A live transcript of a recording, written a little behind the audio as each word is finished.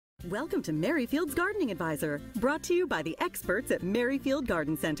Welcome to Merryfield's Gardening Advisor, brought to you by the experts at Merryfield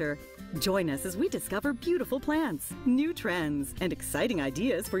Garden Center. Join us as we discover beautiful plants, new trends, and exciting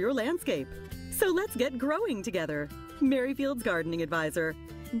ideas for your landscape. So let's get growing together. Merryfield's Gardening Advisor,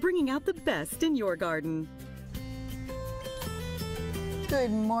 bringing out the best in your garden.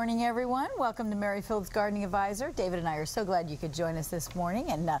 Good morning, everyone. Welcome to Merryfield's Gardening Advisor. David and I are so glad you could join us this morning,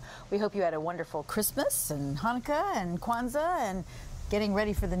 and we hope you had a wonderful Christmas and Hanukkah and Kwanzaa and getting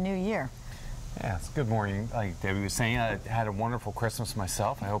ready for the new year. Yes, good morning. Like Debbie was saying, I had a wonderful Christmas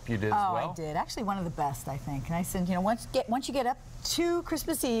myself. I hope you did as well. Oh, I did. Actually, one of the best, I think. And I said, you know, once you get up to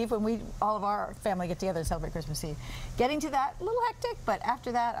Christmas Eve, when all of our family get together and celebrate Christmas Eve, getting to that, a little hectic, but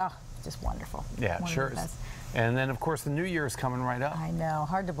after that, oh, just wonderful. Yeah, sure is. And then, of course, the new year is coming right up. I know,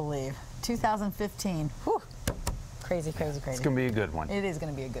 hard to believe. 2015. Whew. Crazy, crazy, crazy. It's going to be a good one. It is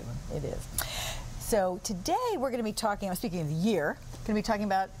going to be a good one. It is. So today we're going to be talking, speaking of the year, going to be talking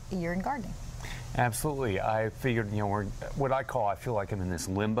about a year in gardening. Absolutely. I figured, you know, I feel like I'm in this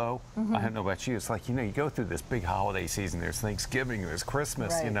limbo. I don't know about you. It's like, you know, you go through this big holiday season. There's Thanksgiving, there's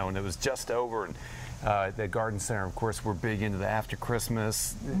Christmas, right. You know, and it was just over. And the Garden Center, of course, we're big into the after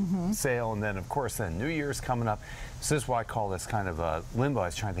Christmas sale. And then, of course, then New Year's coming up. So this is why I call this kind of a limbo. I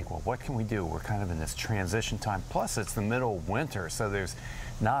was trying to think, well, what can we do? We're kind of in this transition time. Plus, it's the middle of winter, so there's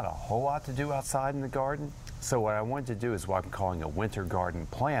not a whole lot to do outside in the garden. So what I wanted to do is what I'm calling a winter garden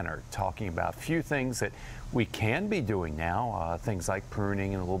planner, talking about a few things that we can be doing now, things like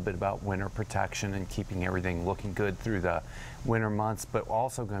pruning and a little bit about winter protection and keeping everything looking good through the winter months, but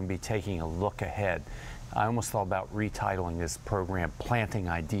also going to be taking a look ahead. I almost thought about retitling this program Planting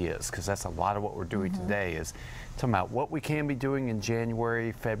Ideas, because that's a lot of what we're doing today is talking about what we can be doing in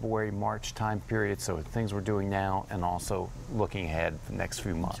January, February, March time period, so things we're doing now and also looking ahead for the next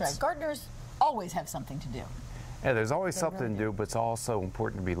few months. That's right. Gardeners always have something to do. Yeah, there's always something to do, but it's also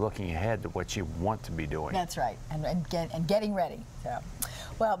important to be looking ahead to what you want to be doing. That's right, and getting ready. So,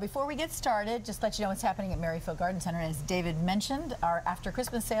 well, before we get started, just let you know what's happening at Merryfield Garden Center. As David mentioned, our after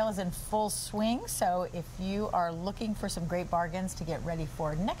Christmas sale is in full swing, so if you are looking for some great bargains to get ready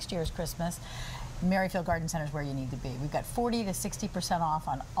for next year's Christmas, Merryfield Garden Center is where you need to be. We've got 40 to 60% off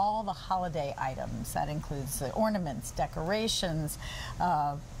on all the holiday items. That includes the ornaments, decorations,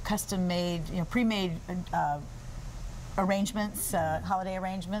 custom-made, you know, pre-made arrangements, holiday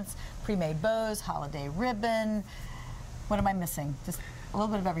arrangements, pre-made bows, holiday ribbon. What am I missing? Just a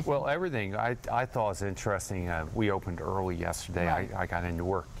little bit of everything. Well, everything. I thought was interesting. We opened early yesterday. Right. I got into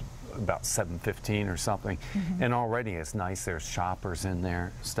work about 7:15 or something, and already it's nice. There's shoppers in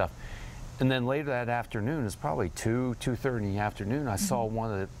there, stuff. And then later that afternoon, it's probably 2:30 in the afternoon, I saw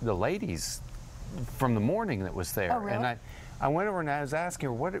one of the ladies from the morning that was there. Oh, really? And I went over and I was asking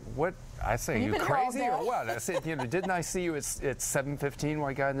her, what I say, you crazy or what? I said, you know, didn't I see you at 7:15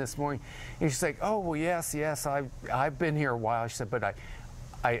 when I got in this morning? And she's like, oh, well, yes, I've been here a while. She said, but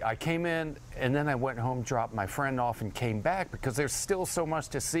I came in and then I went home, dropped my friend off and came back because there's still so much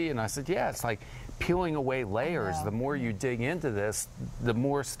to see. And I said, yeah, it's like peeling away layers. The more you dig into this, the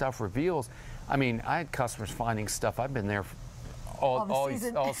more stuff reveals. I mean, I had customers finding stuff. I've been there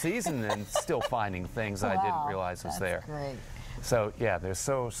all season and still finding things that I didn't realize was there. Great. So yeah, there's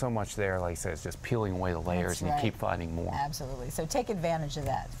so much there. Like I said, it's just peeling away the layers, and you keep finding more. Absolutely. So take advantage of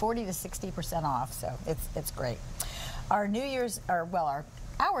that. 40 to 60% off. So it's great. Our New Year's, our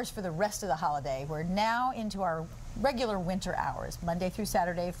hours for the rest of the holiday. We're now into our regular winter hours, Monday through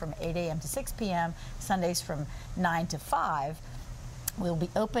Saturday from 8 a.m. to 6 p.m., Sundays from 9 to 5. We'll be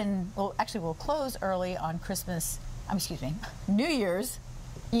open. Well, actually, we'll close early on New Year's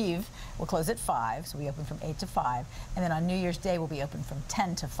Eve. We'll close at 5, so we open from 8 to 5, and then on New Year's Day we'll be open from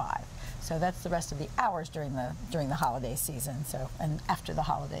 10 to 5. So that's the rest of the hours during the holiday season. So, and after the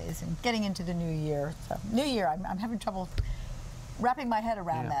holidays and getting into the new year. So New Year, I'm having trouble wrapping my head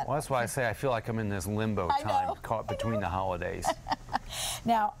around that. Well, that's why I say I feel like I'm in this limbo time caught between the holidays.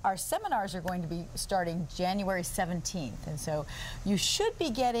 Now, our seminars are going to be starting January 17th, and so you should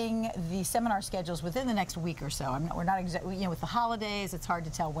be getting the seminar schedules within the next week or so. We're not exactly, you know, with the holidays, it's hard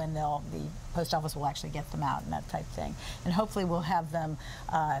to tell when the post office will actually get them out and that type of thing. And hopefully we'll have them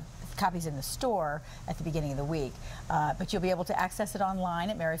copies in the store at the beginning of the week. But you'll be able to access it online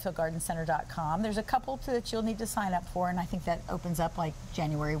at merryfieldgardencenter.com. There's a couple that you'll need to sign up for, and I think that opens up like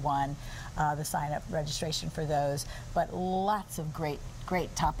January 1, the sign-up registration for those. But lots of great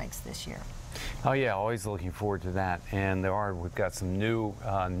topics this year. Oh yeah, always looking forward to that. And we've got some new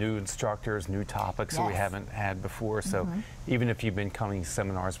instructors, new topics that we haven't had before. So even if you've been coming to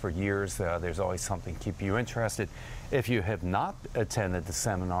seminars for years, there's always something to keep you interested. If you have not attended the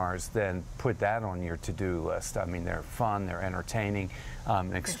seminars, then put that on your to-do list. I mean, they're fun, they're entertaining,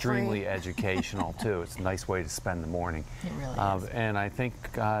 extremely educational too. It's a nice way to spend the morning. It really is. And I think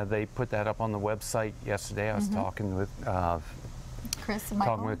they put that up on the website yesterday. I was talking with Chris and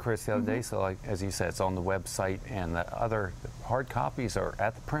Michael. Talking with Chris the other day, so like as you said, it's on the website, and the other hard copies are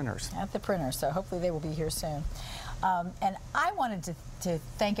at the printers. At the printers, so hopefully they will be here soon. And I wanted to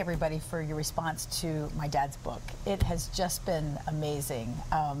thank everybody for your response to my dad's book. It has just been amazing.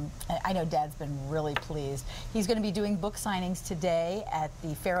 I know Dad's been really pleased. He's going to be doing book signings today at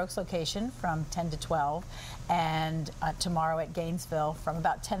the Fair Oaks location from 10 to 12, and tomorrow at Gainesville from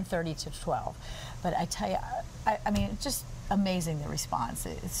about 10:30 to 12. But I tell you, I mean, it's just amazing, the response.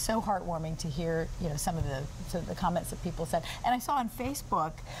 It's so heartwarming to hear, you know, some of the comments that people said. And I saw on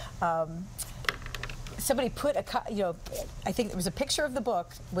Facebook, somebody put I think it was a picture of the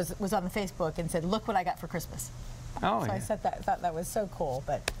book was on the Facebook and said, "Look what I got for Christmas." Oh, so yeah. I thought that was so cool.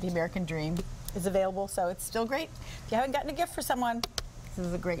 But the American Dream is available, so it's still great. If you haven't gotten a gift for someone, this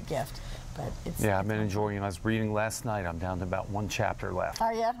is a great gift. But it's I've been enjoying it. I was reading last night. I'm down to about one chapter left.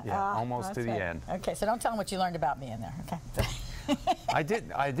 Are you? Yeah, almost to the end. Okay, so don't tell them what you learned about me in there. Okay. I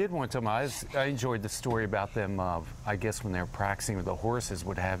did want to tell them, I enjoyed the story about them, I guess when they were practicing with the horses,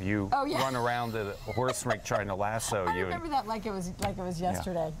 would have you run around the horse rink trying to lasso you. I remember that like it was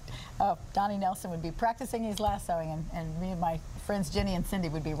yesterday. Donnie Nelson would be practicing his lassoing, and me and my friends Jenny and Cindy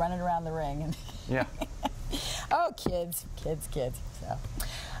would be running around the ring. And Yeah. Oh, kids.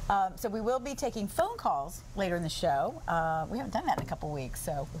 So we will be taking phone calls later in the show. We haven't done that in a couple weeks,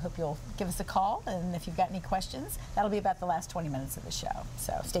 so we hope you'll give us a call. And if you've got any questions, that'll be about the last 20 minutes of the show.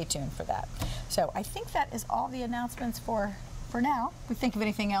 So stay tuned for that. So I think that is all the announcements for now. If we think of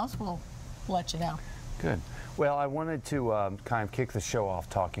anything else, we'll let you know. Good. Well, I wanted to kind of kick the show off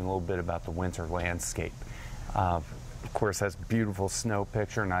talking a little bit about the winter landscape. Of course, that's a beautiful snow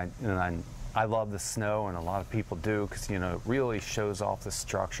picture, and I love the snow, and a lot of people do, because it really shows off the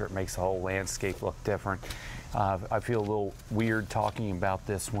structure. It makes the whole landscape look different. I feel a little weird talking about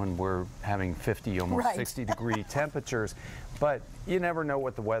this when we're having 50, almost 60-degree temperatures, but you never know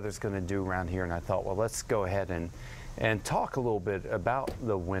what the weather's going to do around here. And I thought, well, let's go ahead and talk a little bit about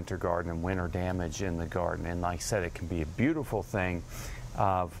the winter garden and winter damage in the garden. And like I said, it can be a beautiful thing.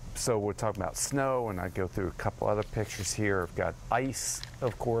 So we're talking about snow, and I go through a couple other pictures here. I've got ice,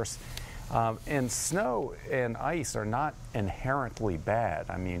 of course. And snow and ice are not inherently bad.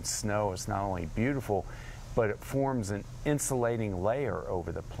 I mean, snow is not only beautiful, but it forms an insulating layer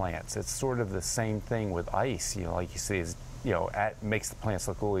over the plants. It's sort of the same thing with ice. Like you see, it makes the plants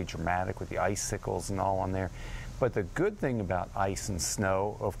look really dramatic with the icicles and all on there. But the good thing about ice and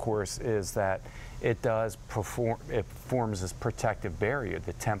snow, of course, is that it forms this protective barrier.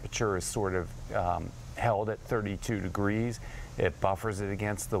 The temperature is sort of held at 32 degrees. It buffers it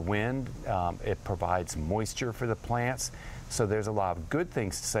against the wind. It provides moisture for the plants. So there's a lot of good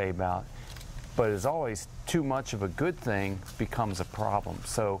things to say about, but as always, too much of a good thing becomes a problem.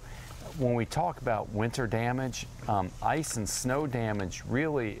 So when we talk about winter damage, ice and snow damage,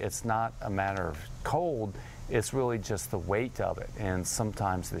 really it's not a matter of cold, it's really just the weight of it. And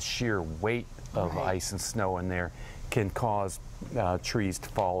sometimes the sheer weight of ice and snow in there can cause trees to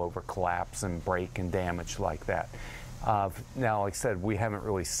fall over, collapse and break and damage like that. Now, like I said, we haven't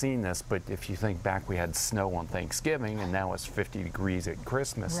really seen this, but if you think back, we had snow on Thanksgiving, and now it's 50 degrees at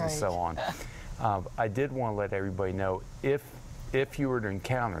Christmas and so on. I did want to let everybody know, if you were to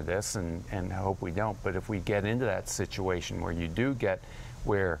encounter this, and I hope we don't, but if we get into that situation where you do get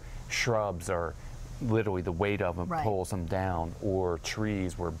where shrubs are literally the weight of them pulls them down, or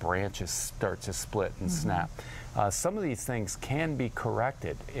trees where branches start to split and snap. Some of these things can be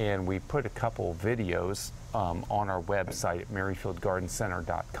corrected, and we put a couple videos on our website at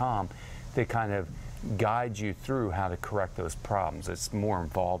merrifieldgardencenter.com that kind of guide you through how to correct those problems. It's more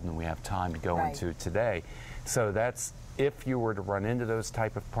involved than we have time to go into today. So that's, if you were to run into those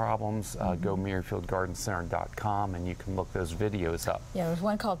type of problems, go merrifieldgardencenter.com and you can look those videos up. Yeah, there's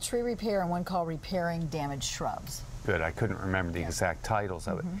one called Tree Repair and one called Repairing Damaged Shrubs. Good. I couldn't remember the exact titles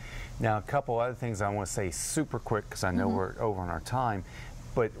of it. Now, a couple other things I want to say super quick, because I know we're over on our time.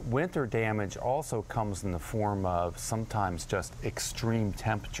 But winter damage also comes in the form of sometimes just extreme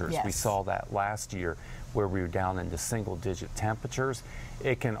temperatures. We saw that last year where we were down into single-digit temperatures.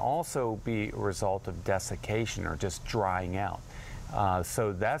 It can also be a result of desiccation or just drying out.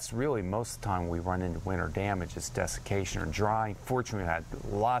 So that's really most of the time we run into winter damage is desiccation or drying. Fortunately, we had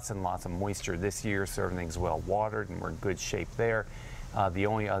lots and lots of moisture this year, so everything's well watered and we're in good shape there. The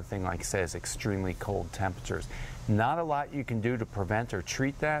only other thing, like I said, is extremely cold temperatures. Not a lot you can do to prevent or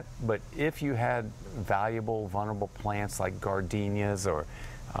treat that, but if you had valuable, vulnerable plants like gardenias or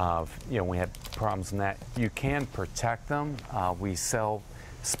we had problems in that, you can protect them. We sell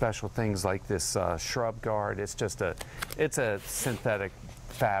special things like this shrub guard. It's a synthetic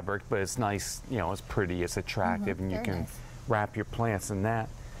fabric, but it's nice, it's pretty, it's attractive, and you Very can nice. wrap your plants in that.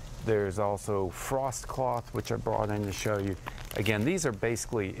 There's also frost cloth, which I brought in to show you. Again, these are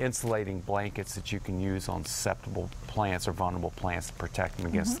basically insulating blankets that you can use on susceptible plants or vulnerable plants to protect them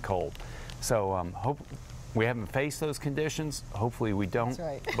against the cold. So we haven't faced those conditions. Hopefully we don't. That's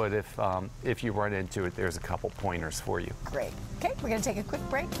right. But if you run into it, there's a couple pointers for you. Great. Okay, we're going to take a quick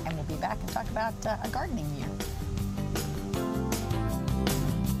break, and we'll be back and talk about a gardening year.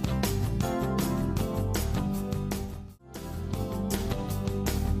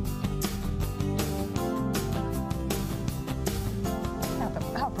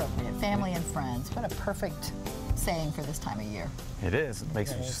 How appropriate. Family and friends. What a perfect saying for this time of year. It is. It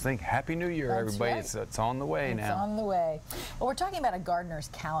makes me just think, Happy New Year, That's everybody. right. It's on the way now. It's on the way. Well, we're talking about a gardener's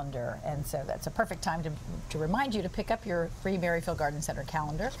calendar, and so that's a perfect time to remind you to pick up your free Merrifield Garden Center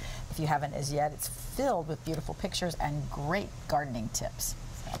calendar. If you haven't as yet, it's filled with beautiful pictures and great gardening tips.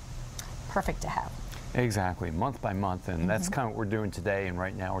 So, perfect to have. Exactly, month by month, and that's kind of what we're doing today. And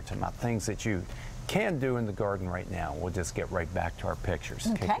right now we're talking about things that you can do in the garden right now. We'll just get right back to our pictures,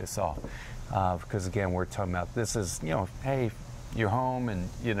 Okay. kick this off. Because again, we're talking about this is, hey, you're home and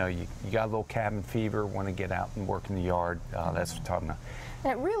you got a little cabin fever, want to get out and work in the yard. That's what we're talking about.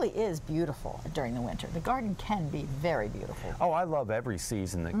 And it really is beautiful during the winter. The garden can be very beautiful. Oh, I love every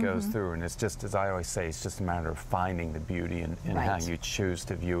season that goes through, and it's just, as I always say, it's just a matter of finding the beauty and how Right. you choose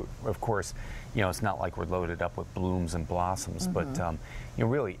to view it. Of course, it's not like we're loaded up with blooms and blossoms, but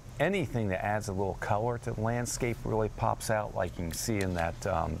really anything that adds a little color to the landscape really pops out, like you can see in that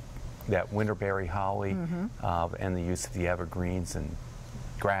that winterberry holly and the use of the evergreens and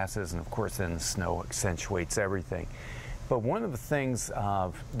grasses, and of course then the snow accentuates everything. But one of the things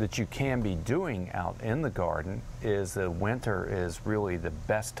that you can be doing out in the garden is the winter is really the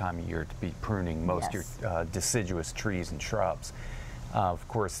best time of year to be pruning most of your deciduous trees and shrubs. Of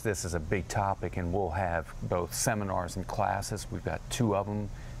course, this is a big topic, and we'll have both seminars and classes. We've got 2 of them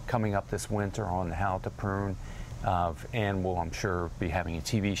coming up this winter on how to prune, and we'll, I'm sure, be having a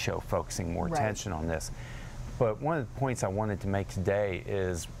TV show focusing more attention on this. But one of the points I wanted to make today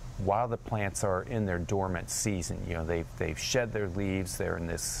is while the plants are in their dormant season, they've shed their leaves, they're in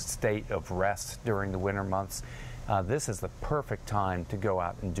this state of rest during the winter months, this is the perfect time to go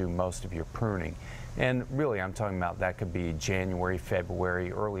out and do most of your pruning. And really, I'm talking about that could be January,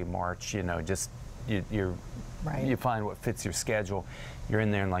 February, early March, you find what fits your schedule. You're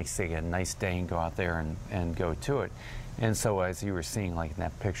in there and, like, say, a nice day and go out there and go to it. And so as you were seeing, like in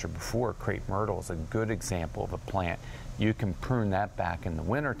that picture before, crepe myrtle is a good example of a plant. You can prune that back in the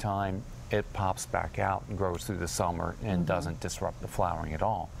winter time. It pops back out and grows through the summer and doesn't disrupt the flowering at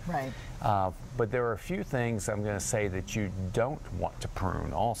all. Right. But there are a few things I'm going to say that you don't want to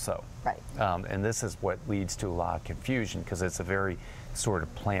prune also. Right. And this is what leads to a lot of confusion because it's a very sort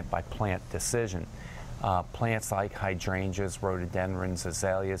of plant by plant decision. Plants like hydrangeas, rhododendrons,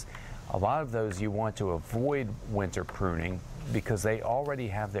 azaleas, a lot of those you want to avoid winter pruning because they already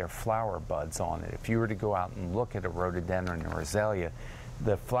have their flower buds on it. If you were to go out and look at a rhododendron or azalea,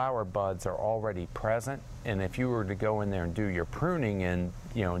 the flower buds are already present, and if you were to go in there and do your pruning in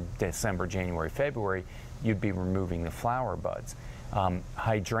December, January, February, you'd be removing the flower buds.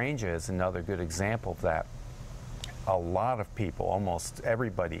 Hydrangea is another good example of that. A lot of people, almost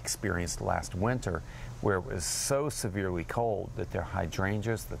everybody, experienced last winter where it was so severely cold that their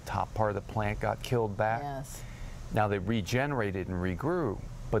hydrangeas, the top part of the plant, got killed back. Yes. Now they regenerated and regrew,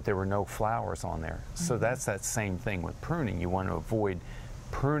 but there were no flowers on there. So that's that same thing with pruning. You want to avoid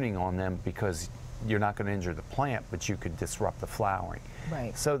pruning on them because you're not going to injure the plant, but you could disrupt the flowering.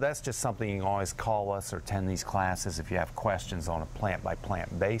 Right. So that's just something you can always call us or attend these classes if you have questions on a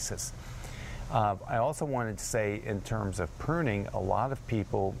plant-by-plant basis. I also wanted to say, in terms of pruning, a lot of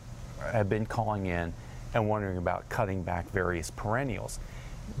people have been calling in and wondering about cutting back various perennials.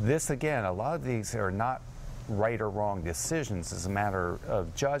 This, again, a lot of these are not right or wrong decisions. It's a matter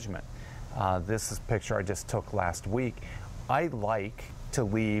of judgment. This is a picture I just took last week. I like to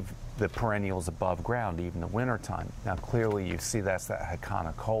leave the perennials above ground, even in the wintertime. Now, clearly, you see that's that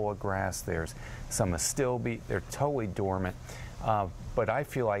Hakana cola grass. There's some astilbe. They're totally dormant. But I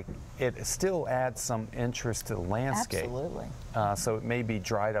feel like it still adds some interest to the landscape. Absolutely. So it may be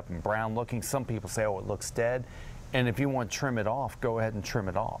dried up and brown looking. Some people say, oh, it looks dead. And if you want to trim it off, go ahead and trim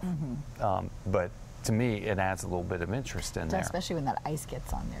it off. But to me, it adds a little bit of interest in there. Especially when that ice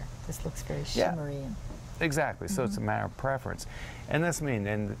gets on there. This looks very shimmery. Yeah. Exactly. So it's a matter of preference. And this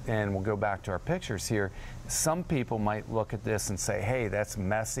means, and we'll go back to our pictures here, some people might look at this and say, hey, that's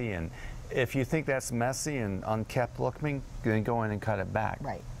messy. And if you think that's messy and unkept looking, then go in and cut it back.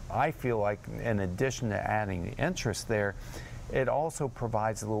 Right. I feel like in addition to adding the interest there, it also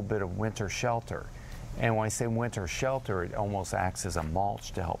provides a little bit of winter shelter. And when I say winter shelter, it almost acts as a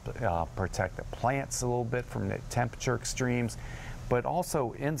mulch to help protect the plants a little bit from the temperature extremes, but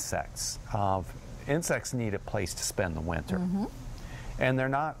also insects. Insects need a place to spend the winter. And they're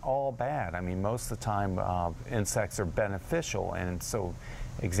not all bad. I mean, most of the time insects are beneficial, and so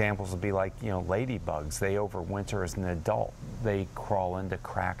examples would be like, ladybugs. They overwinter as an adult. They crawl into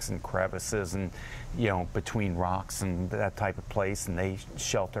cracks and crevices and, between rocks and that type of place, and they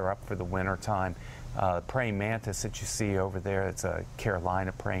shelter up for the winter time. Praying mantis that you see over there, it's a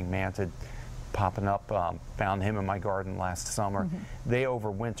Carolina praying mantis popping up. Found him in my garden last summer. They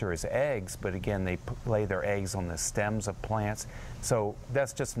overwinter as eggs, but again, they lay their eggs on the stems of plants. So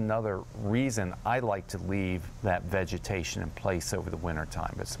that's just another reason I like to leave that vegetation in place over the winter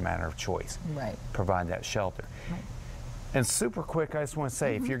time. It's a matter of choice. Right. Provide that shelter. Right. And super quick, I just want to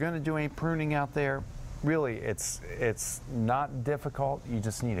say, if you're going to do any pruning out there, really, it's not difficult. You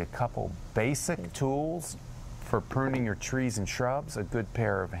just need a couple basic tools for pruning your trees and shrubs. A good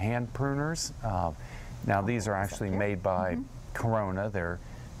pair of hand pruners. Now these are actually made by Corona. They're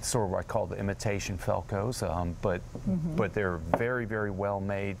sort of what I call the imitation Felcos, but they're very, very well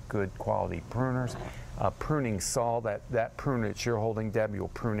made, good quality pruners. Pruning saw, that prune that you're holding, Deb, you'll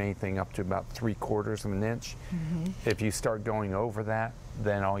prune anything up to about 3/4 of an inch. If you start going over that,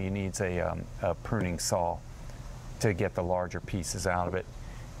 then all you need is a pruning saw to get the larger pieces out of it.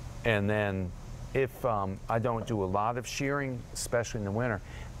 And then if I don't do a lot of shearing, especially in the winter,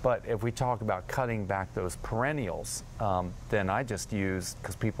 but if we talk about cutting back those perennials, then I just use,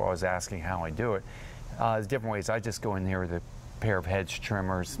 because people are always asking how I do it, there's different ways. I just go in here with a pair of hedge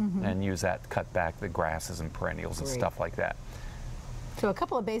trimmers and use that to cut back the grasses and perennials and stuff like that. So a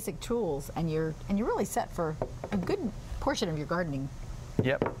couple of basic tools, and you're really set for a good portion of your gardening.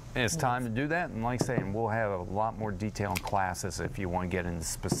 Yep, and it's time to do that, and like I say, we'll have a lot more detail in classes if you want to get into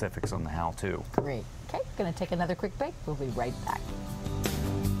specifics on the how-to. Great. Okay, going to take another quick break. We'll be right back.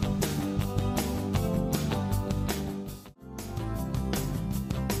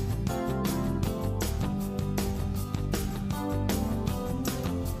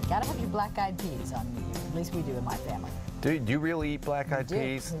 Gotta have your black-eyed peas on New Year. At least we do in my family. Do you really eat black-eyed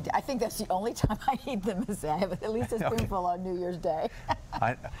peas? I think that's the only time I eat them is I have at least a spoonful on New Year's Day.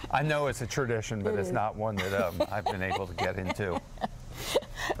 I know it's a tradition, but it's not one that I've been able to get into.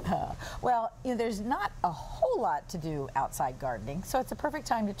 Well, there's not a whole lot to do outside gardening, so it's a perfect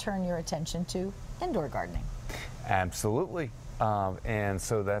time to turn your attention to indoor gardening. Absolutely. And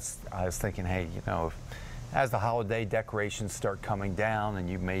so I was thinking, hey, as the holiday decorations start coming down and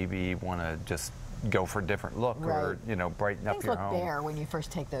you maybe want to just go for a different look, or brighten up your home. Things look bare when you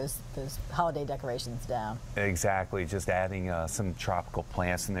first take those holiday decorations down. Exactly. Just adding some tropical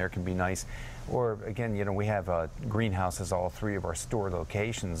plants in there can be nice. Or again, we have greenhouses all 3 of our store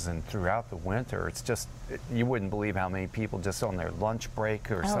locations, and throughout the winter, it's just you wouldn't believe how many people just on their lunch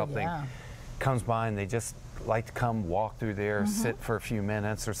break or something comes by and they just like to come walk through there, sit for a few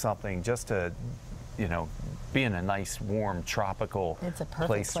minutes or something, just to be in a nice, warm, tropical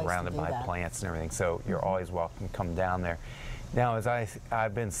place surrounded by plants and everything. So you're always welcome to come down there. Now, as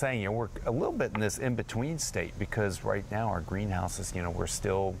I've been saying, we're a little bit in this in-between state, because right now our greenhouses, we're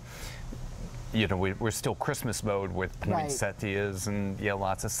still, we're still Christmas mode with poinsettias and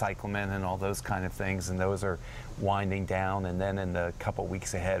lots of cyclamen and all those kind of things, and those are winding down. And then in the couple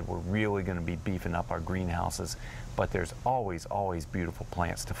weeks ahead, we're really going to be beefing up our greenhouses. But there's always, always beautiful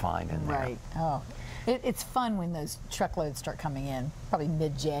plants to find in there. Right. Oh, it's fun when those truckloads start coming in, probably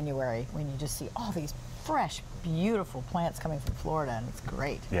mid-January, when you just see all these fresh, beautiful plants coming from Florida, and it's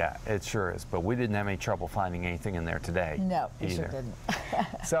great. Yeah, it sure is. But we didn't have any trouble finding anything in there today. No, we either. sure didn't.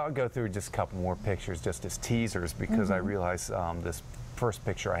 So I'll go through just a couple more pictures just as teasers, because I realize this first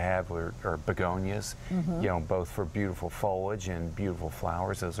picture I have are begonias, both for beautiful foliage and beautiful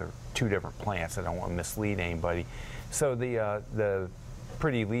flowers. Those are 2 different plants. I don't want to mislead anybody. So the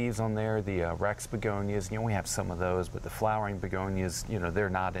pretty leaves on there. The Rex begonias, we have some of those, but the flowering begonias, they're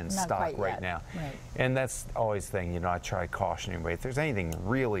not in stock right now. Right. And that's always the thing, I try to caution anybody. If there's anything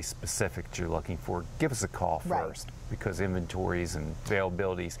really specific that you're looking for, give us a call first, because inventories and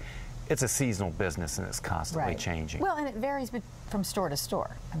availabilities, it's a seasonal business and it's constantly changing. Well, and it varies from store to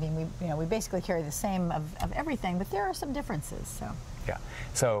store. I mean, we basically carry the same of everything, but there are some differences. So. Yeah.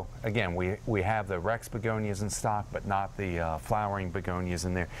 So again, we have the Rex begonias in stock, but not the flowering begonias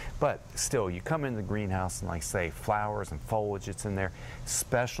in there. But still, you come in the greenhouse and, like say, flowers and foliage, it's in there.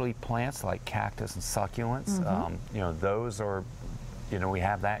 Specialty plants like cactus and succulents, those are, we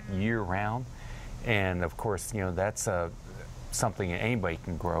have that year round. And of course, that's something anybody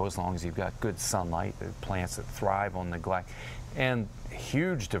can grow as long as you've got good sunlight. The plants that thrive on neglect, and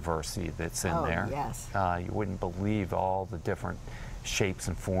huge diversity that's in there. Yes. You wouldn't believe all the different shapes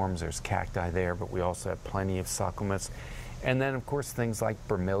and forms. There's cacti there, but we also have plenty of succulents. And then, of course, things like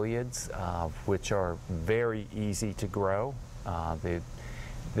bromeliads, which are very easy to grow.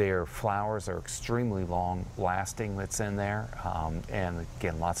 Their flowers are extremely long-lasting that's in there, and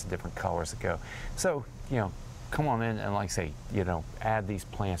again, lots of different colors that go. So, come on in and, like I say, add these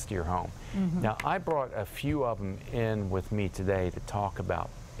plants to your home. Now, I brought a few of them in with me today to talk about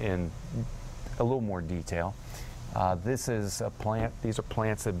in a little more detail. This is a plant. These are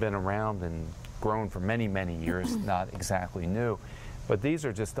plants that have been around and grown for many, many years, not exactly new. But these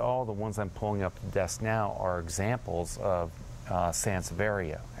are just all the ones I'm pulling up the desk now are examples of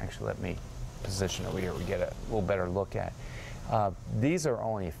Sansevieria. Actually, let me position over here. We get a little better look at. These are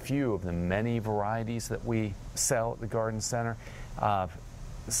only a few of the many varieties that we sell at the garden center.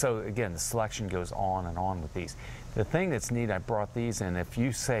 So again, the selection goes on and on with these. The thing that's neat, I brought these in. If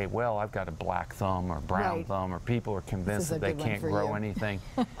you say, well, I've got a black thumb or brown thumb, or people are convinced that they can't grow anything,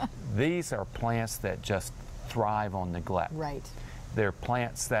 these are plants that just thrive on neglect. Right. They're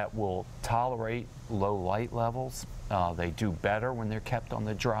plants that will tolerate low light levels. They do better when they're kept on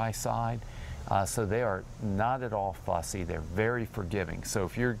the dry side. So they are not at all fussy. They're very forgiving. So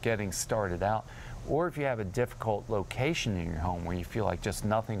if you're getting started out, or if you have a difficult location in your home where you feel like just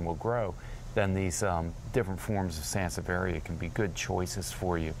nothing will grow, then these different forms of Sansevieria can be good choices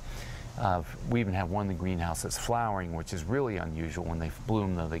for you. We even have one in the greenhouse that's flowering, which is really unusual. When they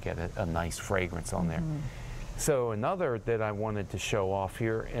bloom, though, they get a nice fragrance on there. So another that I wanted to show off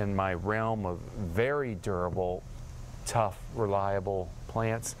here in my realm of very durable, tough, reliable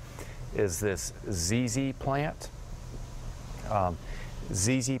plants is this ZZ plant.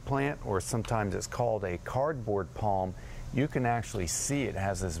 ZZ plant, or sometimes it's called a cardboard palm. You can actually see it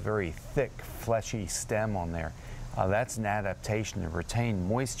has this very thick, fleshy stem on there. That's an adaptation to retain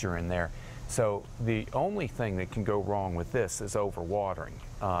moisture in there. So the only thing that can go wrong with this is overwatering.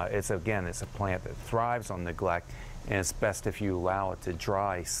 It's a plant that thrives on neglect, and it's best if you allow it to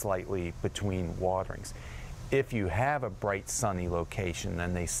dry slightly between waterings. If you have a bright, sunny location,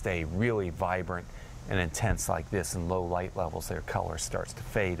 then they stay really vibrant and intense like this. In low light levels, their color starts to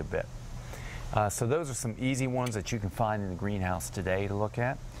fade a bit. So those are some easy ones that you can find in the greenhouse today to look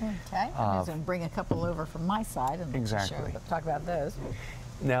at. Okay, I'm just going to bring a couple over from my side and talk about those.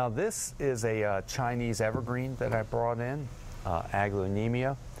 Now this is a Chinese evergreen that I brought in,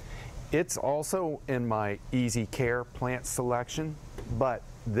 Aglaonemia. It's also in my easy care plant selection, but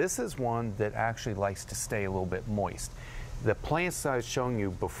this is one that actually likes to stay a little bit moist. The plants I was showing you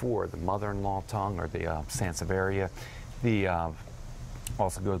before, the mother-in-law tongue or the Sansevieria,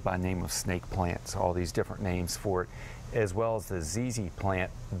 also goes by the name of snake plants, all these different names for it, as well as the ZZ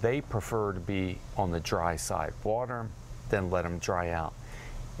plant, they prefer to be on the dry side. Water them, then let them dry out.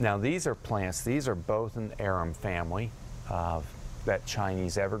 Now these are plants, these are both in the arum family, that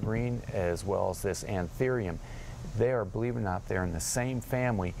Chinese evergreen, as well as this anthurium. They are, believe it or not, they're in the same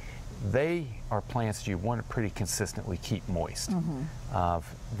family. They are plants that you want to pretty consistently keep moist.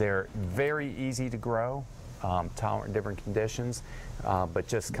 They're very easy to grow, tolerant to different conditions, but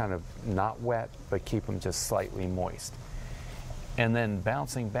just kind of not wet, but keep them just slightly moist. And then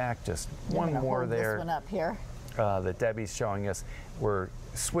bouncing back just one more there. This one up here. That Debbie's showing us. We're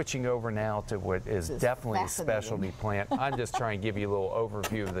switching over now to what is definitely a specialty plant. I'm just trying to give you a little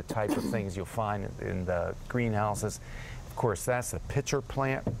overview of the type of things you'll find in the greenhouses. Of course, that's the pitcher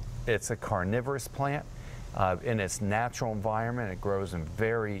plant. It's a carnivorous plant. In its natural environment, it grows in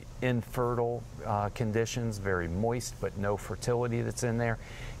very infertile conditions, very moist, but no fertility that's in there.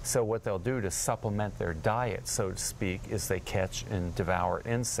 So what they'll do to supplement their diet, so to speak, is they catch and devour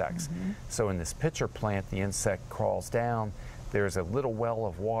insects. So in this pitcher plant, the insect crawls down, there's a little well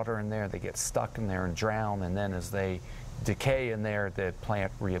of water in there. They get stuck in there and drown, and then as they decay in there, the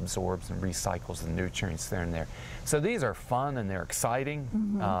plant reabsorbs and recycles the nutrients there and there. So these are fun and they're exciting,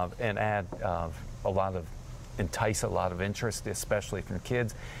 and add entice a lot of interest, especially from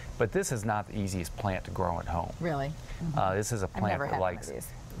kids. But this is not the easiest plant to grow at home. Really? This is a plant that likes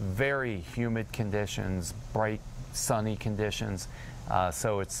very humid conditions, bright, sunny conditions.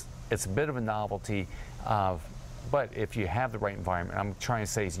 So it's a bit of a novelty. But if you have the right environment, I'm trying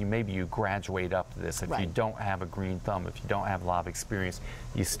to say is maybe you graduate up to this. If you don't have a green thumb, if you don't have a lot of experience,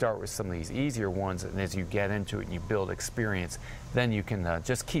 you start with some of these easier ones, and as you get into it and you build experience, then you can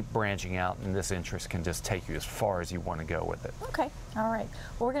just keep branching out, and this interest can just take you as far as you want to go with it. Okay, all right.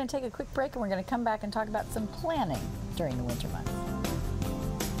 Well, we're going to take a quick break, and we're going to come back and talk about some planning during the winter months.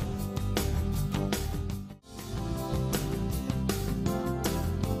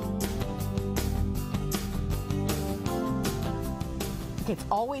 It's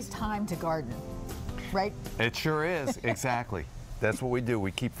always time to garden, right? It sure is, exactly. That's what we do.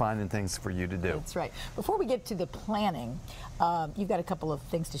 We keep finding things for you to do. That's right. Before we get to the planning, you've got a couple of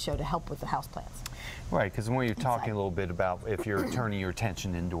things to show to help with the houseplants. Right, because when you're talking a little bit about if you're turning your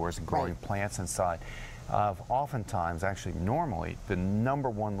attention indoors and growing plants inside, oftentimes, actually normally, the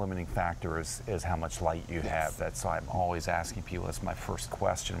 #1 limiting factor is how much light you have. That's why I'm always asking people, that's my first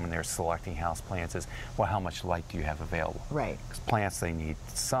question when they're selecting house plants is, well, how much light do you have available? Right. Because plants, they need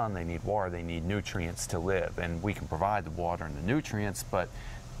sun, they need water, they need nutrients to live, and we can provide the water and the nutrients, but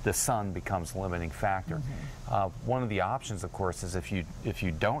the sun becomes a limiting factor. One of the options, of course, is if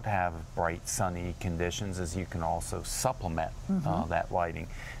you don't have bright sunny conditions, is you can also supplement that lighting.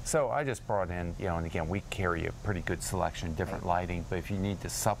 So I just brought in, and again, we carry a pretty good selection of different lighting, but if you need to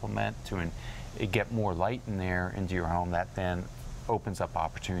supplement to get more light in there into your home, that then opens up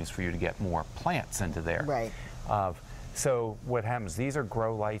opportunities for you to get more plants into there. Right. So what happens, these are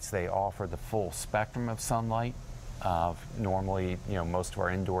grow lights. They offer the full spectrum of sunlight. Normally, most of our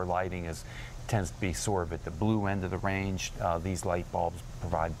indoor lighting tends to be sort of at the blue end of the range. These light bulbs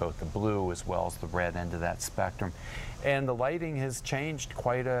provide both the blue as well as the red end of that spectrum. And the lighting has changed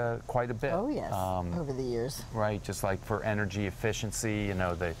quite a bit. Oh yes, over the years. Right, just like for energy efficiency,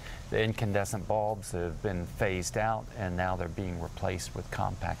 the incandescent bulbs have been phased out, and now they're being replaced with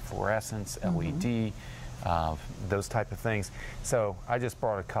compact fluorescence, LED, those type of things. So I just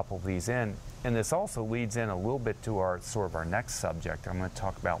brought a couple of these in. And this also leads in a little bit to our next subject. I'm going to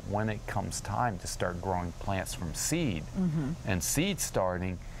talk about when it comes time to start growing plants from seed. And seed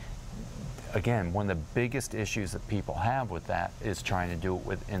starting, again, one of the biggest issues that people have with that is trying to do it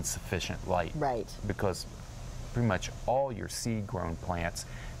with insufficient light. Right. Because pretty much all your seed grown plants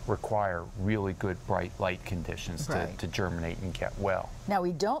require really good bright light conditions to germinate and get well. Now,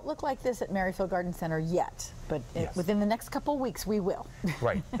 we don't look like this at Merrifield Garden Center yet, but within the next couple of weeks we will.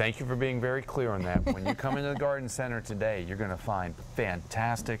 Right. Thank you for being very clear on that. When you come into the garden center today, you're going to find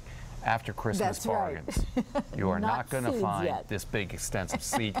fantastic after Christmas bargains. You are not going to find this big extensive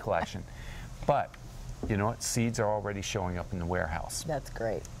seed collection. But you know what? Seeds are already showing up in the warehouse. That's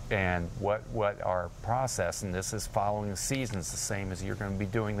great. And what our process, and this is following the seasons, the same as you're going to be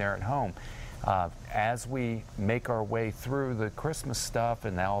doing there at home. As we make our way through the Christmas stuff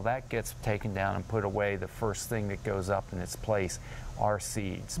and all that gets taken down and put away, the first thing that goes up in its place are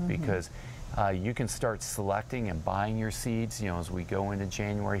seeds, because you can start selecting and buying your seeds, as we go into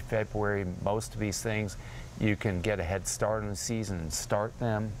January, February. Most of these things, you can get a head start on the season and start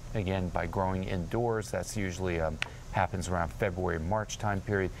them, again, by growing indoors. That's usually happens around February, March time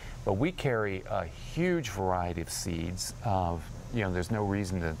period. But we carry a huge variety of seeds. There's no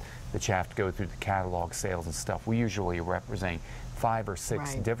reason that you have to go through the catalog sales and stuff. We usually represent 5 or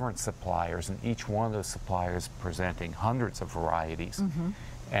 6 different suppliers, and each one of those suppliers presenting hundreds of varieties.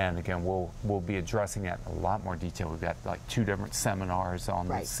 And again, we'll be addressing that in a lot more detail. We've got like 2 different seminars on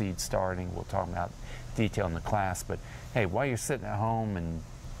the seed starting. We'll talk about detail in the class. But hey, while you're sitting at home and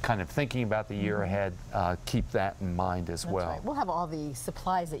kind of thinking about the year ahead, keep that in mind as well. Right. We'll have all the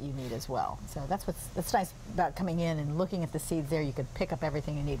supplies that you need as well. So that's nice about coming in and looking at the seeds there. You could pick up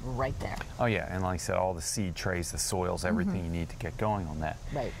everything you need right there. Oh yeah, and like I said, all the seed trays, the soils, everything you need to get going on that.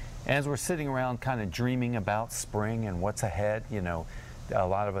 Right. As we're sitting around kind of dreaming about spring and what's ahead, a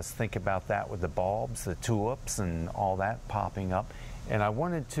lot of us think about that with the bulbs, the tulips, and all that popping up. And I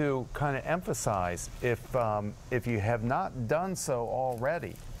wanted to kind of emphasize, if you have not done so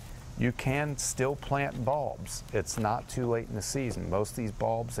already, you can still plant bulbs. It's not too late in the season. Most of these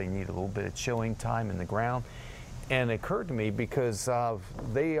bulbs, they need a little bit of chilling time in the ground. And it occurred to me because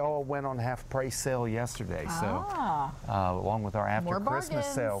they all went on half-price sale yesterday, so along with our after Christmas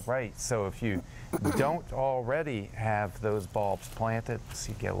sale, right? So if you don't already have those bulbs planted, so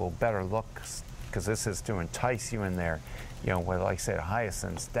you get a little better looks, because this is to entice you in there. You know, like I said,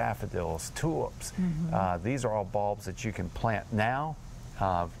 hyacinths, daffodils, tulips. These are all bulbs that you can plant now.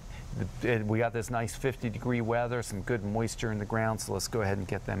 We got this nice 50-degree weather, some good moisture in the ground, so let's go ahead and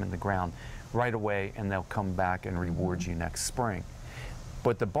get them in the ground right away, and they'll come back and reward you next spring.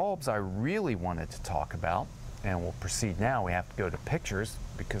 But the bulbs I really wanted to talk about, and we'll proceed now, we have to go to pictures,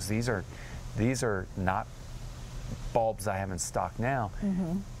 because these are not bulbs I have in stock now,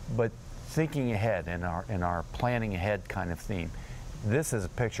 but thinking ahead in our planning ahead kind of theme. This is a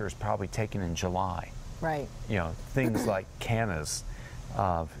picture is probably taken in July. Right. You know, things like cannas.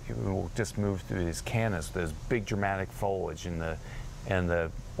 We'll just move through these cannas, those big dramatic foliage and the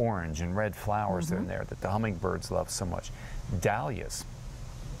orange and red flowers in there that the hummingbirds love so much. Dahlias,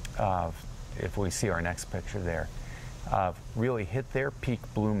 if we see our next picture there, really hit their peak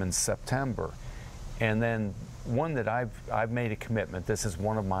bloom in September. And then one that I've made a commitment, this is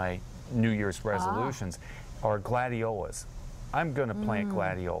one of my New Year's resolutions, are gladiolas. I'm going to plant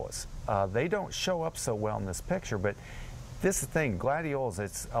gladiolas. They don't show up so well in this picture, but this is the thing, gladiolas,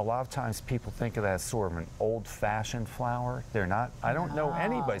 it's a lot of times people think of that as sort of an old-fashioned flower. They're not, I don't know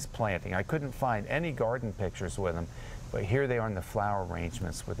anybody's planting. I couldn't find any garden pictures with them, but here they are in the flower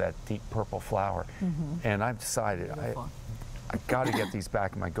arrangements with that deep purple flower. And I've decided I got to get these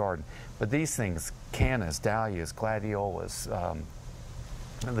back in my garden. But these things, cannas, dahlias, gladiolas,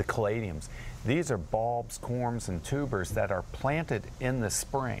 the caladiums, these are bulbs, corms, and tubers that are planted in the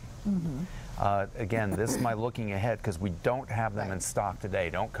spring. Again, this is my looking ahead, because we don't have them in stock today.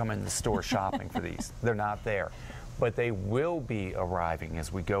 Don't come in the store shopping for these. They're not there. But they will be arriving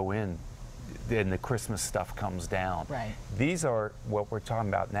as we go in and the Christmas stuff comes down. Right. These are, what we're talking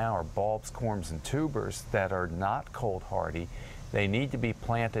about now, are bulbs, corms, and tubers that are not cold hardy. They need to be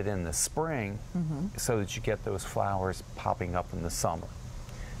planted in the spring so that you get those flowers popping up in the summer.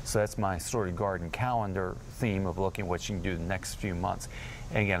 So that's my sort of garden calendar theme of looking at what you can do the next few months.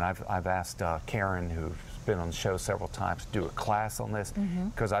 And again, I've asked Karen, who's been on the show several times, to do a class on this,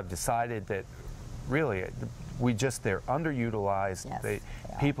 because I've decided that really they're underutilized. Yes,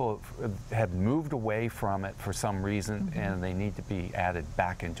 people have moved away from it for some reason, and they need to be added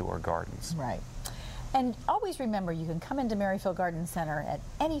back into our gardens. Right. And always remember, you can come into Merrifield Garden Center at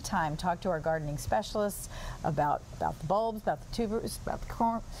any time, talk to our gardening specialists about the bulbs, about the tubers, about the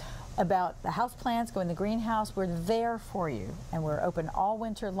corn, about the house plants, go in the greenhouse. We're there for you, and we're open all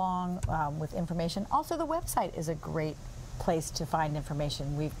winter long with information. Also, the website is a great place to find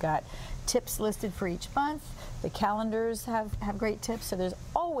information. We've got tips listed for each month. The calendars have great tips, so there's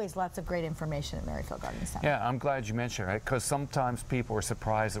always lots of great information at Merrifield Garden Center. Yeah, I'm glad you mentioned it, because sometimes people are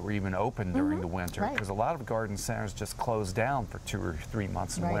surprised that we're even open during the winter, because a lot of garden centers just close down for 2 or 3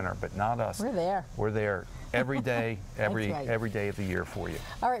 months in winter, but not us. We're there. We're there every day, every day of the year for you.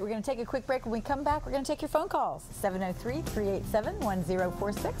 All right, we're going to take a quick break. When we come back, we're going to take your phone calls,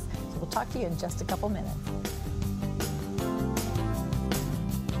 703-387-1046. So we'll talk to you in just a couple minutes.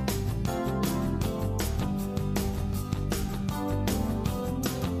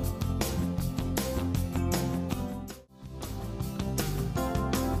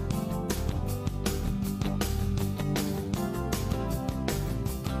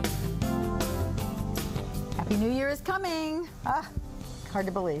 New Year is coming. Hard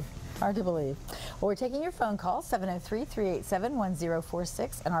to believe. Hard to believe. Well, we're taking your phone call,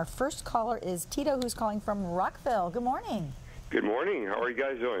 703-387-1046. And our first caller is Tito, who's calling from Rockville. Good morning. Good morning. How are you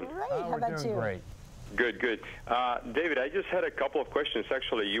guys doing? Great. How about you? Great. Good, good. David, I just had a couple of questions,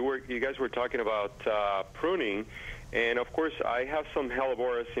 actually. You guys were talking about pruning. And, of course, I have some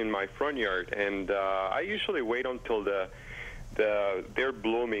Helleborus in my front yard. And I usually wait until they're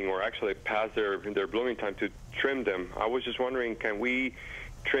blooming, or actually past their blooming time, to trim them. I was just wondering, can we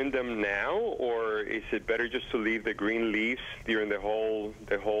trim them now, or is it better just to leave the green leaves during the whole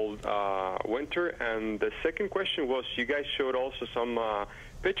winter? And the second question was, you guys showed also some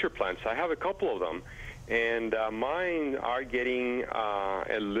pitcher plants. I have a couple of them, and mine are getting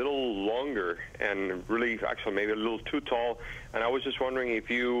a little longer and really, actually, maybe a little too tall. And I was just wondering if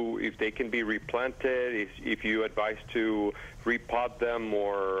they can be replanted, if you advise to repot them,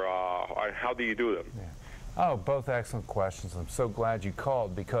 or how do you do them? Yeah. Oh, both excellent questions. I'm so glad you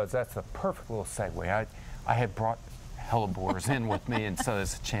called, because that's a perfect little segue. I had brought Helleborus in with me, and so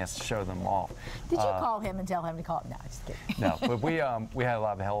there's a chance to show them off. Did you call him and tell him to call? No, just kidding. No, but we had a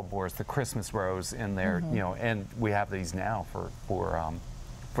lot of Helleborus, the Christmas rose in there, you know, and we have these now for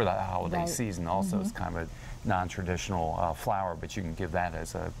the holiday season also. It's kind of a non-traditional flower, but you can give that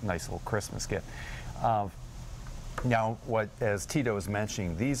as a nice little Christmas gift. Now, as Tito was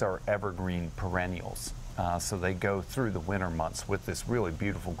mentioning, these are evergreen perennials. So they go through the winter months with this really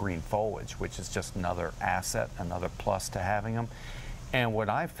beautiful green foliage, which is just another asset, another plus to having them. And what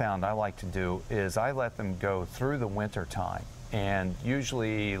I've found I like to do is I let them go through the winter time. And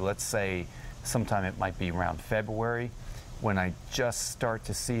usually, let's say, sometime it might be around February, when I just start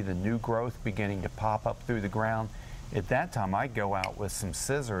to see the new growth beginning to pop up through the ground. At that time, I go out with some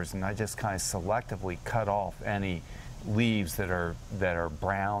scissors and I just kind of selectively cut off any leaves that are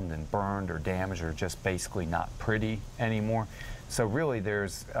browned and burned or damaged or just basically not pretty anymore. So really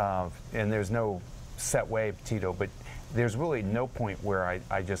there's no set way, Tito, but there's really no point where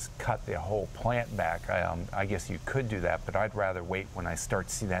I just cut the whole plant back. I guess you could do that, but I'd rather wait when I start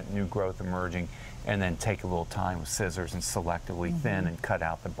to see that new growth emerging and then take a little time with scissors and selectively thin and cut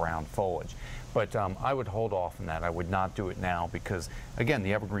out the brown foliage. But I would hold off on that. I would not do it now because, again,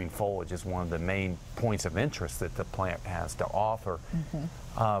 the evergreen foliage is one of the main points of interest that the plant has to offer.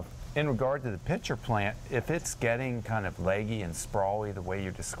 In regard to the pitcher plant, if it's getting kind of leggy and sprawly the way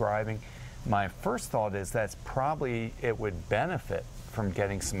you're describing, my first thought is that's probably, it would benefit from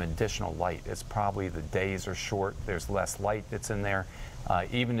getting some additional light. It's probably the days are short, there's less light that's in there.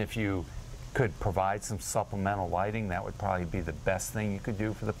 Even if you could provide some supplemental lighting, that would probably be the best thing you could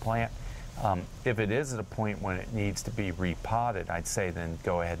do for the plant. If it is at a point when it needs to be repotted, I'd say then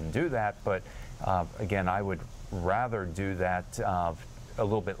go ahead and do that. But again, I would rather do that a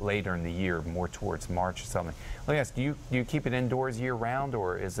little bit later in the year, more towards March or something. Let me ask, do you keep it indoors year-round,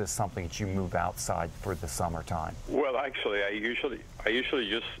 or is this something that you move outside for the summertime? Well, actually, I usually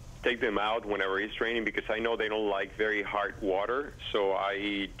just take them out whenever it's raining because I know they don't like very hard water. So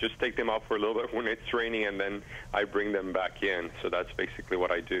I just take them out for a little bit when it's raining, and then I bring them back in. So that's basically what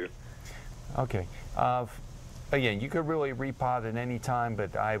I do. Okay. Again, you could really repot at any time,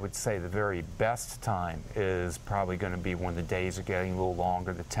 but I would say the very best time is probably going to be when the days are getting a little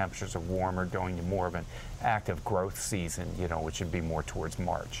longer, the temperatures are warmer, going to more of an active growth season, you know, which would be more towards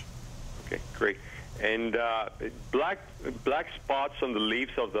March. Okay, great. And black spots on the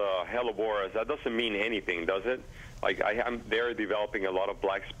leaves of the Helleborus, that doesn't mean anything, does it? Like they're developing a lot of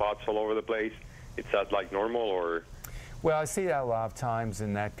black spots all over the place. Is that like normal, or? Well, I see that a lot of times,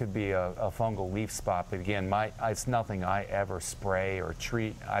 and that could be a fungal leaf spot. But again, it's nothing I ever spray or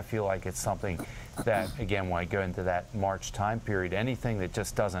treat. I feel like it's something that, again, when I go into that March time period, anything that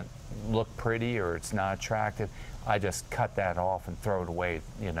just doesn't look pretty or it's not attractive, I just cut that off and throw it away,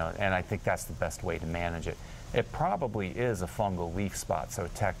 you know, and I think that's the best way to manage it. It probably is a fungal leaf spot, so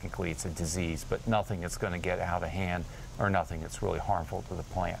technically it's a disease, but nothing that's going to get out of hand or nothing that's really harmful to the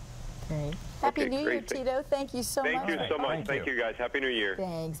plant. Great. Happy Okay, New Year, great. Tito. Thank you so much. Thank you so much. Thank Thank you, guys. Happy New Year.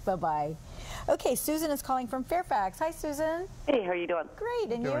 Thanks. Bye-bye. Okay, Susan is calling from Fairfax. Hi, Susan. Hey, how are you doing?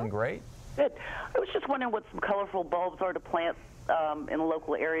 Great, and Doing you? great. Good. I was just wondering what some colorful bulbs are to plant in a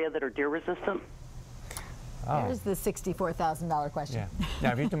local area that are deer resistant. Oh. Here's the $64,000 question. Yeah.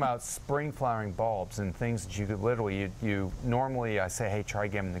 Now, if you're talking about spring flowering bulbs and things that you could literally, you normally I say, hey, try to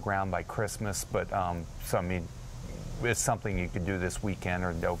get them in the ground by Christmas, but so I mean, it's something you could do this weekend or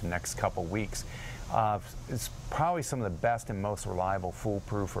over the next couple weeks. It's probably some of the best and most reliable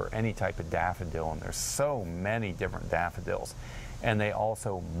foolproof for any type of daffodil, and there's so many different daffodils, and they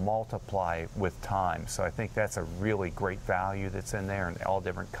also multiply with time. So I think that's a really great value that's in there, and all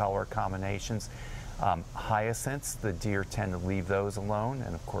different color combinations. Hyacinths, the deer tend to leave those alone,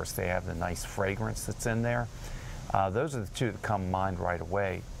 and of course they have the nice fragrance that's in there. Those are the two that come to mind right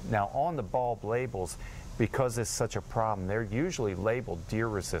away. Now, on the bulb labels, because it's such a problem, they're usually labeled deer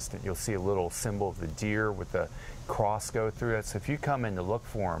resistant. You'll see a little symbol of the deer with the cross go through it. So if you come in to look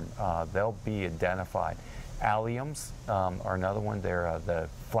for them, they'll be identified. Alliums are another one. They're the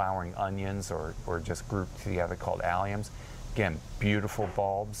flowering onions, or just grouped together, called alliums. Again, beautiful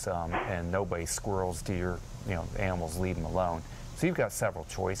bulbs, and nobody squirrels, deer, you know, animals leave them alone. So you've got several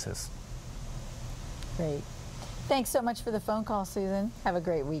choices. Great. Thanks so much for the phone call, Susan. Have a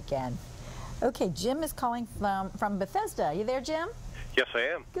great weekend. Okay, Jim is calling from Bethesda. Are you there, Jim? Yes, I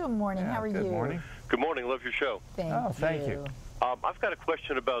am. Good morning. Yeah, How are you? good morning. Good morning. Love your show. Thank you. I've got a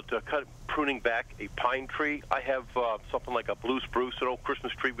question about pruning back a pine tree. I have something like a blue spruce, an old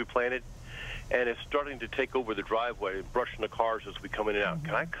Christmas tree we planted, and it's starting to take over the driveway and brushing the cars as we come in and out.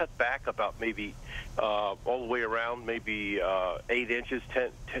 Can I cut back about maybe all the way around, maybe 8 inches,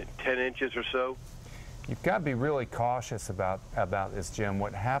 10 inches or so? You've got to be really cautious about this, Jim.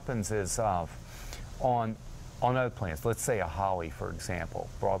 What happens is on other plants, let's say a holly, for example,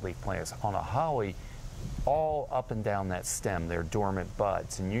 broadleaf plants, on a holly, all up and down that stem, they're dormant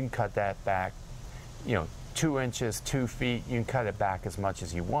buds, and you can cut that back, you know, 2 inches, 2 feet, you can cut it back as much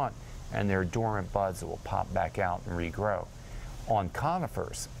as you want, and there are dormant buds that will pop back out and regrow. On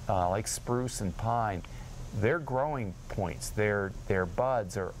conifers, like spruce and pine, their growing points, their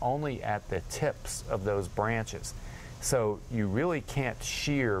buds are only at the tips of those branches. So you really can't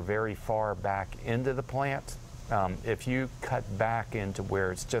shear very far back into the plant. If you cut back into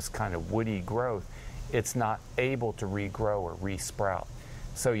where it's just kind of woody growth, it's not able to regrow or resprout.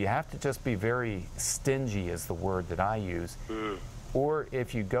 So you have to just be very stingy, is the word that I use. Or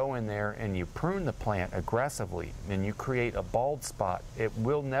if you go in there and you prune the plant aggressively and you create a bald spot, it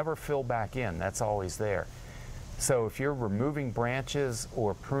will never fill back in. That's always there. So if you're removing branches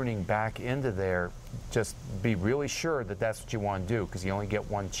or pruning back into there, just be really sure that that's what you want to do, because you only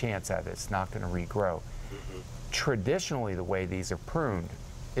get one chance at it. It's not going to regrow. Traditionally, the way these are pruned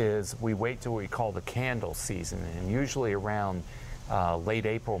is we wait till what we call the candle season, and usually around late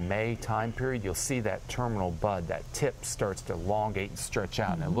April, May time period, you'll see that terminal bud, that tip starts to elongate and stretch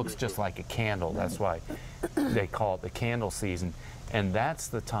out, and it looks just like a candle. That's why they call it the candle season. And that's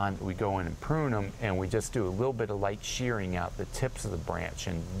the time that we go in and prune them, and we just do a little bit of light shearing out the tips of the branch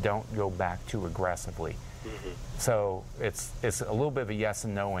and don't go back too aggressively. So it's a little bit of a yes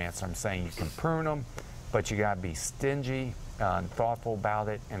and no answer. I'm saying you can prune them, but you got to be stingy and thoughtful about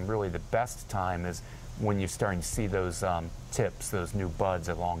it, and really the best time is when you're starting to see those tips, those new buds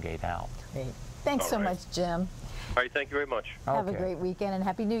elongate out. Great. Thanks so much, Jim. All right, thank you very much. Have a great weekend and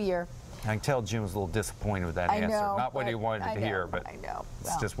Happy New Year. I can tell Jim was a little disappointed with that answer. Not what he wanted to hear, but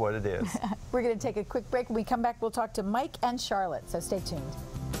it's just what it is. We're going to take a quick break. When we come back, we'll talk to Mike and Charlotte, so stay tuned.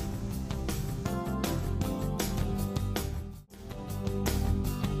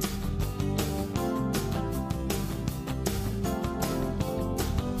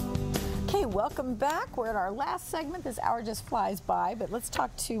 Welcome back. We're at our last segment. This hour just flies by, but let's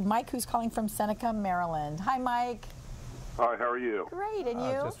talk to Mike, who's calling from Seneca, Maryland. Hi, Mike. Hi, how are you? Great, and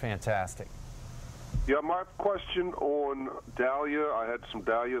you? Just fantastic. Yeah, my question on dahlia, I had some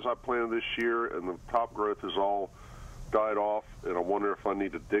dahlias I planted this year, and the top growth has all died off, and I wonder if I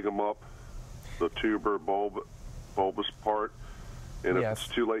need to dig them up, the tuber bulbous part, and if it's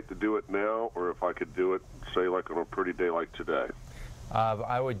too late to do it now, or if I could do it, say, like on a pretty day like today.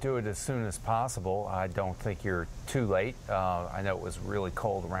 I would do it as soon as possible. I don't think you're too late. I know it was really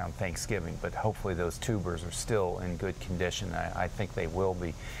cold around Thanksgiving, but hopefully those tubers are still in good condition. I think they will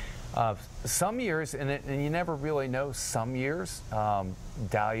be. Some years, and you never really know, some years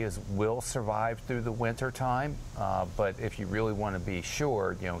dahlias will survive through the winter time, but if you really want to be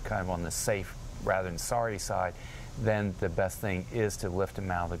sure, you know, kind of on the safe rather than sorry side, then the best thing is to lift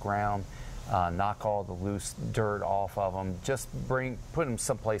them out of the ground. Knock all the loose dirt off of them. Just put them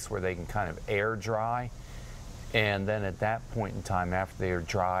someplace where they can kind of air dry, and then at that point in time, after they are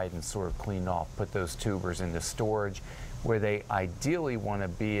dried and sort of cleaned off, put those tubers into storage, where they ideally want to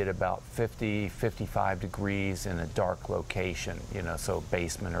be at about 50, 55 degrees in a dark location, you know, so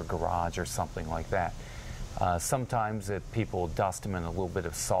basement or garage or something like that. Sometimes people dust them in a little bit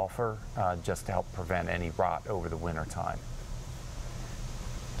of sulfur just to help prevent any rot over the winter time.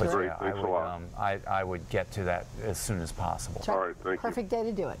 But Great, yeah, thanks a lot. I would get to that as soon as possible. All right, thank you. Perfect day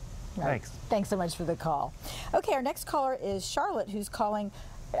to do it. Right. Thanks. Thanks so much for the call. Okay, our next caller is Charlotte, who's calling.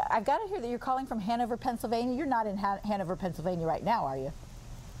 I've got to hear that you're calling from Hanover, Pennsylvania. You're not in Hanover, Pennsylvania right now, are you?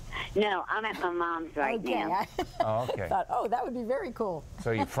 No, I'm at my mom's right now. Oh, okay. Thought, oh, that would be very cool. So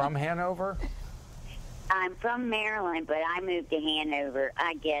you're from Hanover? I'm from Maryland, but I moved to Hanover,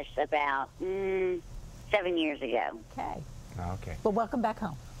 I guess, about 7 years ago. Okay. Okay. Well, welcome back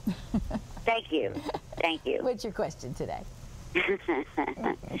home. Thank you. Thank you. What's your question today?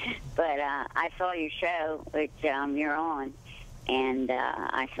 But I saw your show, which you're on, and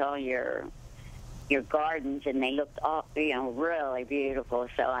I saw your gardens, and they looked all, really beautiful.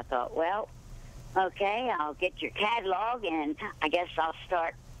 So I thought, well, okay, I'll get your catalog, and I guess I'll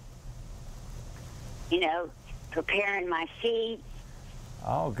start, preparing my seeds.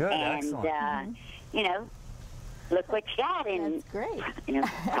 Oh, good. And, excellent. Look what you got, and that's great.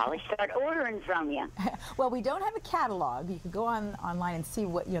 Probably start ordering from you. Well, we don't have a catalog. You can go online and see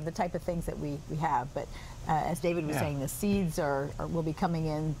what the type of things that we have. But as David was saying, the seeds will be coming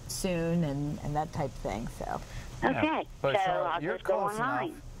in soon, and that type of thing. So. Okay. But so Charlotte, I'll you're just go close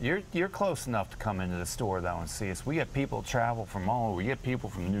online. enough. You're close enough to come into the store though and see us. We get people travel from all over. We get people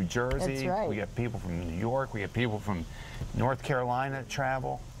from New Jersey. That's right. We get people from New York. We get people from North Carolina that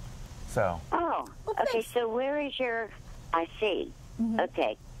travel. So. Oh, Well, okay. thanks. So where is your? I see. Mm-hmm.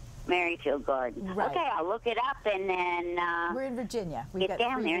 Okay, Merrifield Gardens. Right. Okay, I'll look it up and then We're in Virginia. We've get got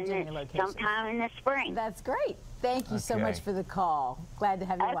down 3 there Virginia locations. sometime in the spring. That's great. Thank you so Okay. much for the call. Glad to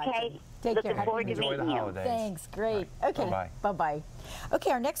have you watching. Okay. Take Looking care. forward to Enjoy the meeting you. holidays. Thanks. Great. Okay. Bye-bye. Bye-bye.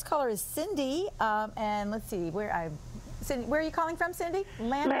 Okay, our next caller is Cindy. And let's see, Cindy, where are you calling from, Cindy?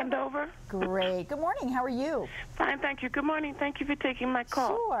 Landover. Great. Good morning. How are you? Fine, thank you. Good morning. Thank you for taking my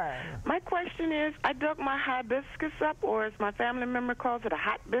call. Sure. My question is, I dug my hibiscus up, or as my family member calls it, a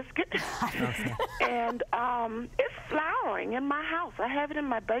hot biscuit. And it's flowering in my house. I have it in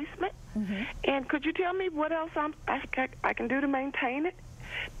my basement. And could you tell me what else I can do to maintain it?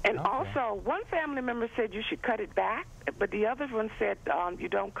 And also, one family member said you should cut it back, but the other one said you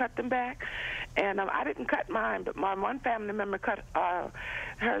don't cut them back. And I didn't cut mine, but my one family member cut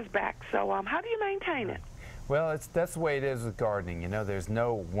hers back. So how do you maintain it? Well, that's the way it is with gardening. You know, there's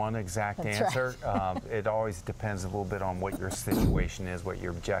no one exact answer. It always depends a little bit on what your situation is, what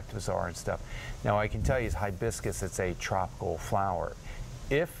your objectives are and stuff. Now, I can tell you, hibiscus, it's a tropical flower.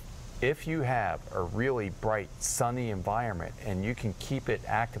 If you have a really bright, sunny environment and you can keep it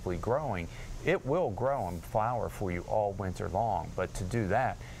actively growing, it will grow and flower for you all winter long. But to do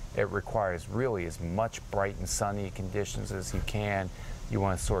that, it requires really as much bright and sunny conditions as you can. You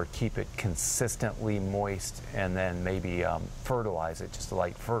want to sort of keep it consistently moist and then maybe fertilize it, just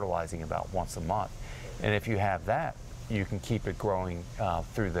light fertilizing about once a month. And if you have that, you can keep it growing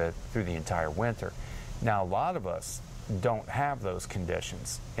through the entire winter. Now, a lot of us don't have those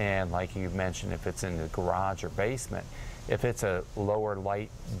conditions, and like you mentioned, if it's in the garage or basement, if it's a lower light,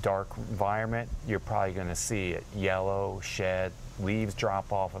 dark environment, you're probably going to see it yellow, shed, leaves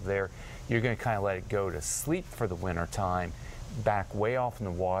drop off of there. You're going to kind of let it go to sleep for the winter time, back way off in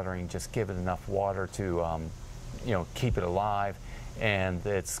the watering, just give it enough water to keep it alive, and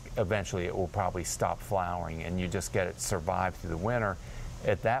eventually it will probably stop flowering and you just get it survive through the winter.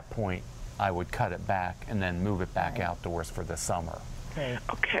 At that point, I would cut it back and then move it back outdoors for the summer.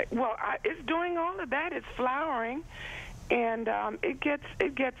 Okay. Well, it's doing all of that. It's flowering, and it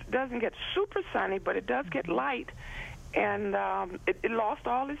doesn't get super sunny, but it does get light, and it lost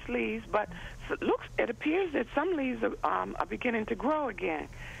all its leaves, but it appears that some leaves are beginning to grow again.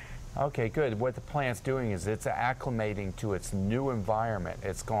 Okay, good. What the plant's doing is it's acclimating to its new environment.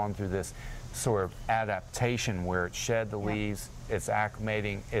 It's gone through this sort of adaptation where it shed the leaves, it's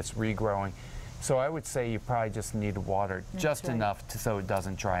acclimating, it's regrowing. So I would say you probably just need to water just enough so it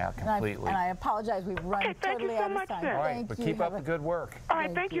doesn't dry out completely. And I apologize, we've run totally out of time. All right, but keep up the good work. All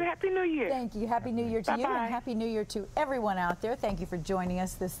right, thank you. Happy New Year. Thank you. Happy New Year to you, and Happy New Year to everyone out there. Thank you for joining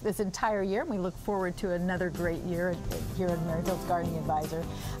us this entire year, and we look forward to another great year here at Merrifield's Gardening Advisor.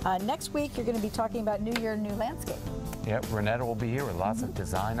 Next week, you're going to be talking about New Year, New Landscape. Yep, Renetta will be here with lots of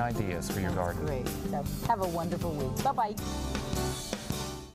design ideas for your garden. Great. So have a wonderful week. Bye-bye.